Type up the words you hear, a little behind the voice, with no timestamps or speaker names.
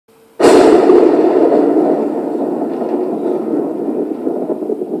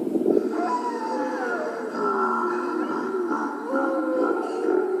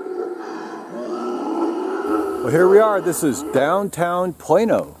Well, here we are. This is downtown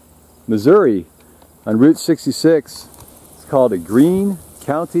Plano, Missouri, on Route 66. It's called a Greene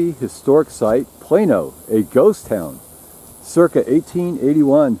County Historic Site, Plano, a ghost town, circa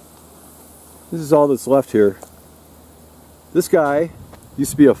 1881. This is all that's left here. This guy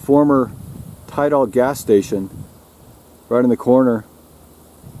used to be a former Tidal gas station right in the corner.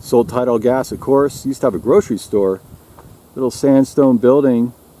 Sold Tidal gas, of course. Used to have a grocery store. Little sandstone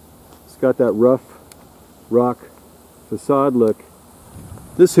building. It's got that rough rock facade look.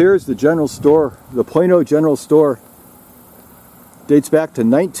 This here is the general store, the Plano General Store. Dates back to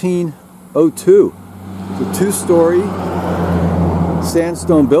 1902. It's a two-story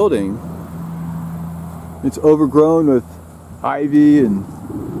sandstone building. It's overgrown with ivy and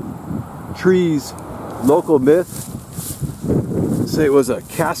trees. Local myth say it was a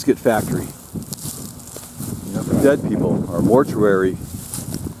casket factory, you know, for dead people, or mortuary,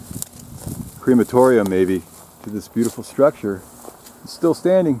 crematorium maybe, to this beautiful structure. It's still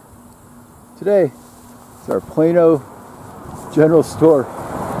standing today. It's our Plano General Store.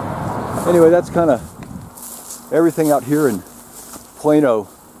 Anyway, that's kind of everything out here in Plano,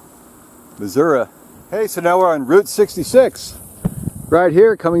 Missouri. Hey, so now we're on Route 66. Right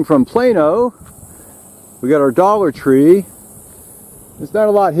here, coming from Plano, we got our Dollar Tree. There's not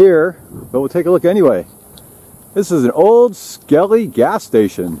a lot here, but we'll take a look anyway. This is an old Skelly gas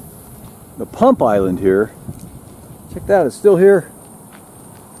station. The pump island here. Check that, it's still here.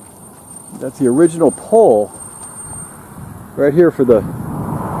 That's the original pole right here for the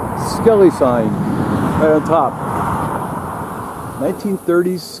Skelly sign right on top.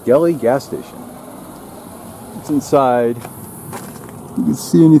 1930s Skelly gas station. It's inside. You can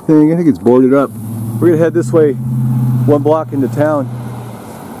see anything. I think it's boarded up. We're gonna head this way, one block into town.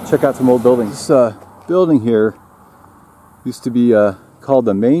 Check out some old buildings. This building here used to be called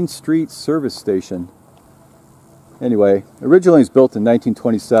the Main Street Service Station. Anyway, originally it was built in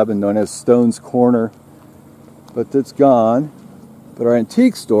 1927, known as Stone's Corner, but it's gone. But our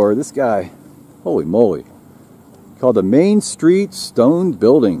antique store, this guy, holy moly, called the Main Street Stone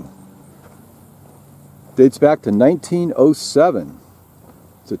Building. Dates back to 1907.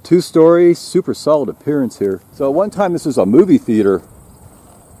 It's a two-story, super solid appearance here. So at one time this was a movie theater,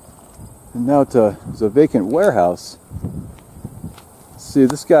 and now it's a vacant warehouse. See,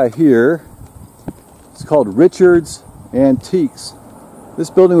 this guy here, it's called Richard's Antiques. This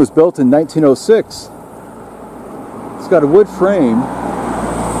building was built in 1906. It's got a wood frame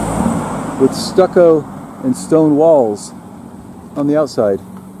with stucco and stone walls on the outside.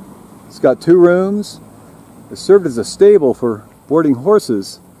 It's got 2 rooms. It served as a stable for boarding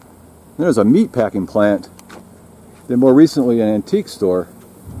horses. Then there's a meat packing plant. Then more recently an antique store.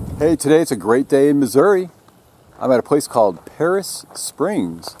 Hey, today it's a great day in Missouri. I'm at a place called Paris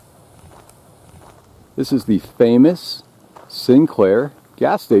Springs. This is the famous Sinclair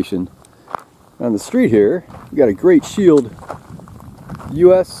gas station. On the street here, we got a great shield,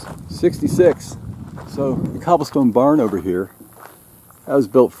 US 66. So the cobblestone barn over here, that was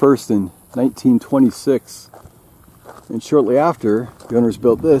built first in 1926. And shortly after, the owners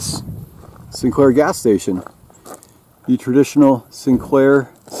built this Sinclair gas station. The traditional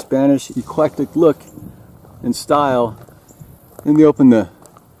Sinclair Spanish eclectic look and style. Then they opened the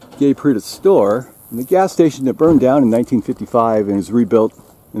Gay Prita store, and the gas station that burned down in 1955 and is rebuilt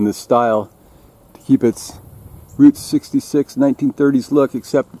in this style to keep its Route 66 1930s look,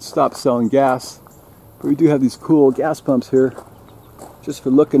 except it stopped selling gas. But we do have these cool gas pumps here just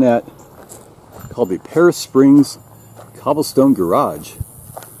for looking at, called the Paris Springs Cobblestone Garage.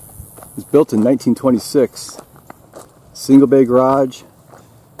 It was built in 1926. Single bay garage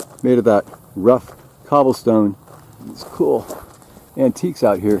made of that rough cobblestone. These cool antiques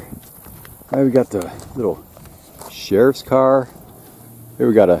out here. Now we got the little sheriff's car. Here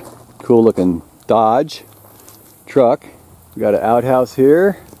we got a cool looking Dodge truck. We got an outhouse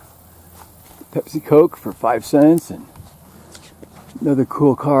here. Pepsi Coke for 5 cents, and another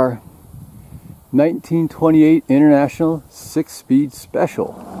cool car. 1928 International 6-Speed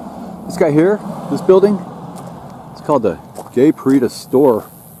Special. This guy here, this building, it's called the Gay Prita store.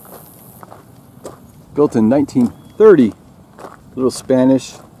 Built in 1930. Little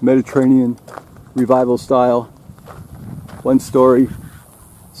Spanish, Mediterranean, revival style. 1-story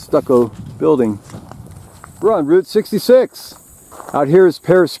stucco building. We're on Route 66. Out here is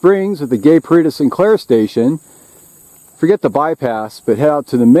Paris Springs at the Gay Prita Sinclair station. Forget the bypass, but head out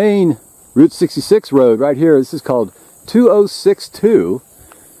to the main Route 66 road right here. This is called 2062.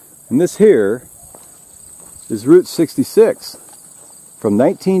 And this here is Route 66 from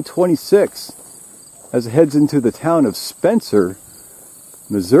 1926 as it heads into the town of Spencer,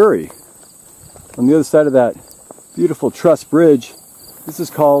 Missouri. On the other side of that Beautiful truss bridge. This is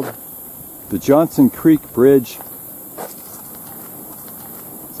called the Johnson Creek Bridge.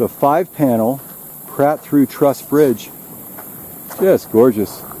 It's a 5-panel Pratt through truss bridge. Just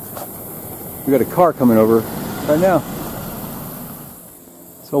gorgeous. We got a car coming over right now.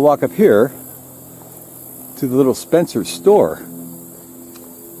 So I'll walk up here to the little Spencer store.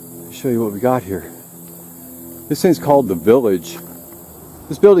 I'll show you what we got here. This thing's called the Village.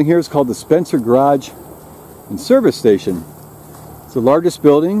 This building here is called the Spencer Garage and Service Station. It's the largest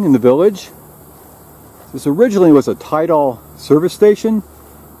building in the village. This originally was a Tidal service station.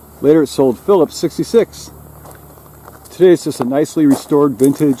 Later it sold Phillips 66. Today it's just a nicely restored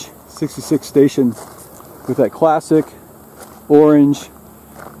vintage 66 station with that classic orange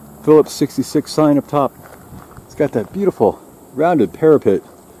Phillips 66 sign up top. It's got that beautiful rounded parapet.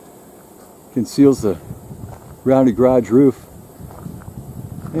 Conceals the rounded garage roof.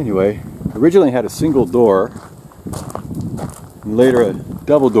 Anyway, originally had a single door, and later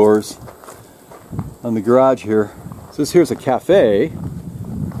double doors on the garage here. So this here's a cafe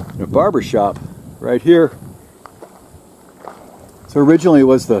and a barber shop right here. So originally it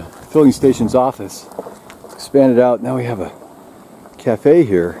was the filling station's office. Expanded out, now we have a cafe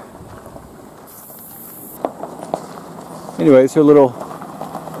here. Anyway, it's our little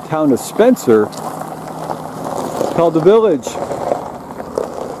town of Spencer called the Village.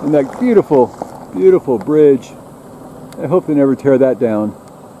 And that beautiful, beautiful bridge. I hope they never tear that down.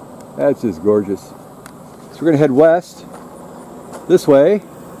 That's just gorgeous. So we're going to head west this way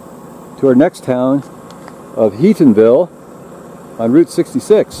to our next town of Heatonville on Route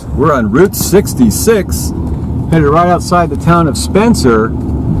 66. We're on Route 66, headed right outside the town of Spencer.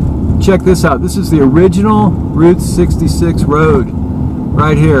 Check this out. This is the original Route 66 road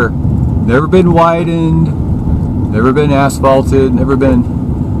right here. Never been widened, never been asphalted, never been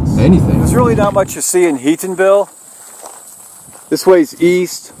anything. There's really not much to see in Heatonville. This way's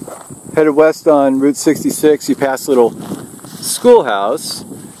east, headed west on Route 66. You pass a little schoolhouse,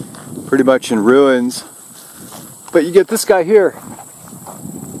 pretty much in ruins. But you get this guy here.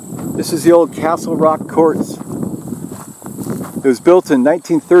 This is the old Castle Rock Courts. It was built in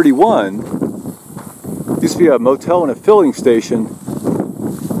 1931. It used to be a motel and a filling station.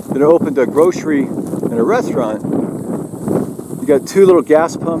 Then it opened a grocery and a restaurant. You got 2 little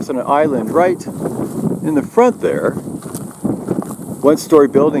gas pumps on an island right in the front there. 1-story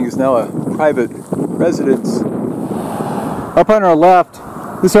building is now a private residence. Up on our left,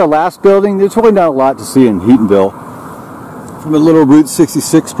 this is our last building. There's really not a lot to see in Heatonville. From a little Route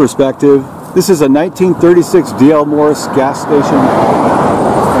 66 perspective, this is a 1936 D.L. Morris gas station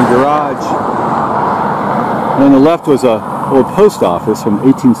and garage. And on the left was an old post office from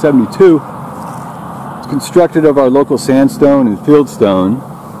 1872. It's constructed of our local sandstone and fieldstone.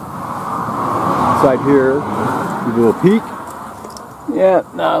 Inside here, give you a little peek. Yeah,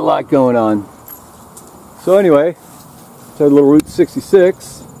 not a lot going on. So anyway, it's our little Route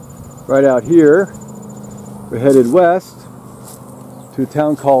 66 right out here. We're headed west to a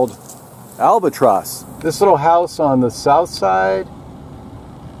town called Albatross. This little house on the south side,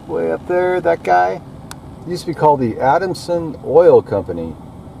 way up there, that guy, used to be called the Adamson Oil Company.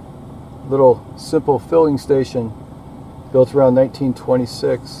 Little simple filling station built around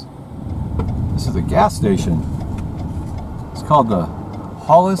 1926. This is a gas station. It's called the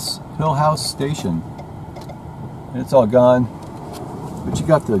Hollis Hill House Station. And it's all gone. But you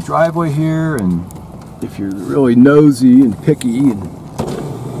got the driveway here, and if you're really nosy and picky and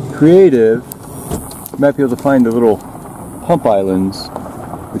creative, you might be able to find the little pump islands,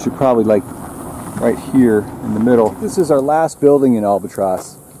 which you probably like right here in the middle. This is our last building in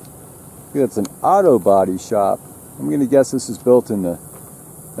Albatross. It's an auto body shop. I'm going to guess this is built in the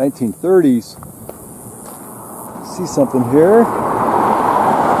 1930s. See something here?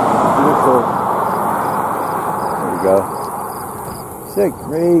 Beautiful. There we go. It's a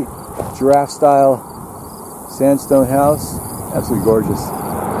great giraffe style sandstone house. Absolutely gorgeous.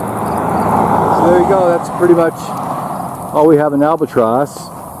 So there you go. That's pretty much all we have in Albatross.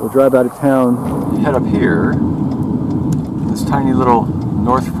 We'll drive out of town, head up here, this tiny little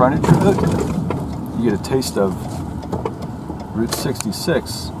north frontage road. You get a taste of Route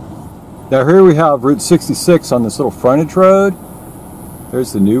 66. Now here we have Route 66 on this little frontage road.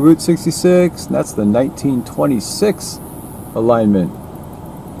 There's the new Route 66, and that's the 1926 alignment.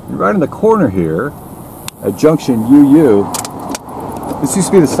 And right in the corner here, at Junction UU, this used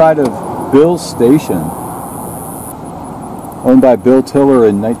to be the site of Bill's Station, owned by Bill Tiller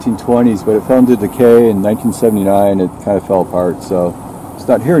in 1920s, but it fell into decay in 1979. It kind of fell apart, so it's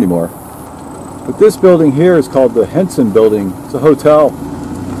not here anymore. But this building here is called the Henson Building. It's a hotel.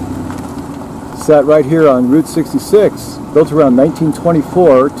 Sat right here on Route 66, built around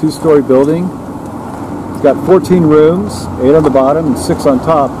 1924, two-story building. It's got 14 rooms, 8 on the bottom and 6 on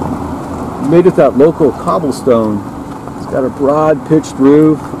top. Made with that local cobblestone. It's got a broad pitched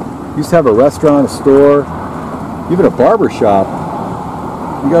roof. Used to have a restaurant, a store, even a barber shop.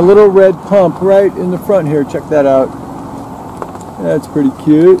 You got a little red pump right in the front here. Check that out. That's pretty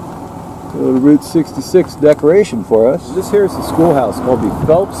cute. A little Route 66 decoration for us. This here is the schoolhouse called the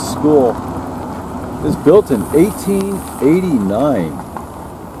Phelps School. It was built in 1889.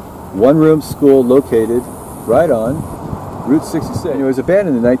 One-room school located right on Route 66. It was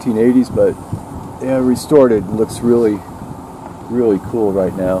abandoned in the 1980s, but yeah, restored it. It looks really, really cool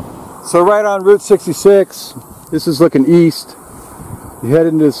right now. So right on Route 66, this is looking east. You head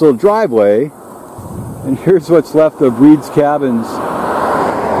into this little driveway, and here's what's left of Reed's Cabins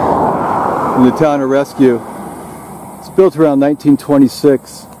in the town of Rescue. It's built around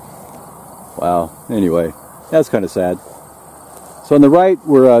 1926. Wow. Anyway, that's kind of sad. So on the right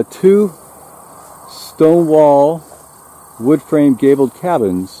were 2 stone wall, wood frame gabled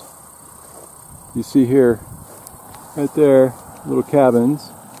cabins. You see here, right there, little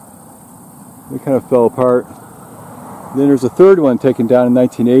cabins. They kind of fell apart. Then there's a third one taken down in the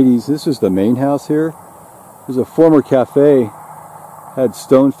 1980s. This is the main house here. There's a former cafe. Had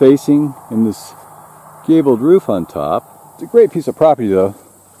stone facing and this gabled roof on top. It's a great piece of property though.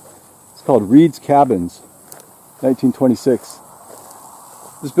 It's called Reed's Cabins, 1926.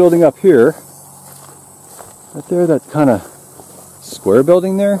 This building up here, right there, that kind of square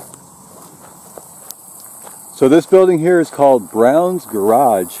building there. So this building here is called Brown's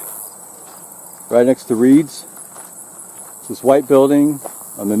Garage, right next to Reed's. It's this white building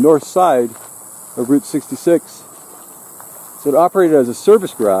on the north side of Route 66. So it operated as a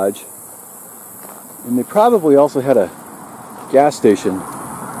service garage, and they probably also had a gas station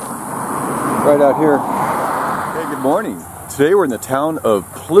right out here. Hey, good morning. Today we're in the town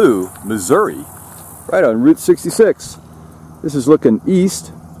of Plew, Missouri, right on Route 66. This is looking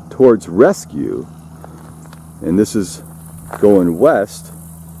east towards Rescue, and this is going west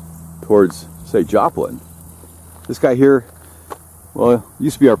towards, say, Joplin. This guy here, well,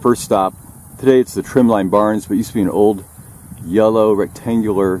 used to be our first stop. Today it's the Trimline Barns, but it used to be an old yellow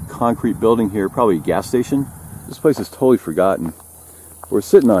rectangular concrete building here, probably a gas station. This place is totally forgotten. We're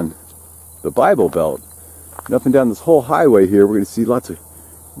sitting on the Bible Belt, and up and down this whole highway here we're going to see lots of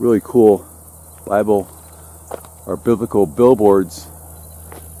really cool Bible or biblical billboards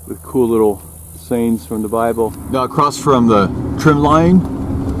with cool little sayings from the Bible. Now across from the trim line,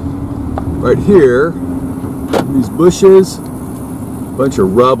 right here, these bushes, a bunch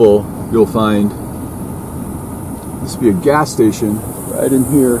of rubble you'll find. This would be a gas station right in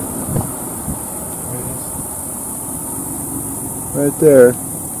here. Right there.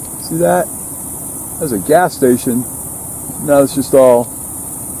 See that? That's a gas station. Now it's just all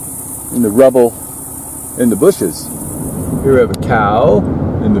in the rubble in the bushes. Here we have a cow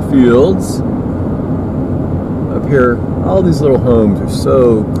in the fields. Up here, all these little homes are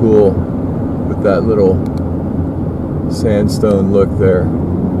so cool with that little sandstone look there.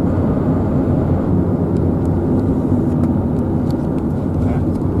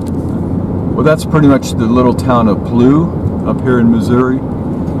 Well, that's pretty much the little town of Plew up here in Missouri.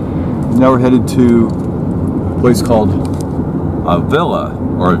 Now we're headed to a place called a villa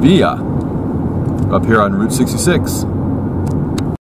or a villa up here on Route 66.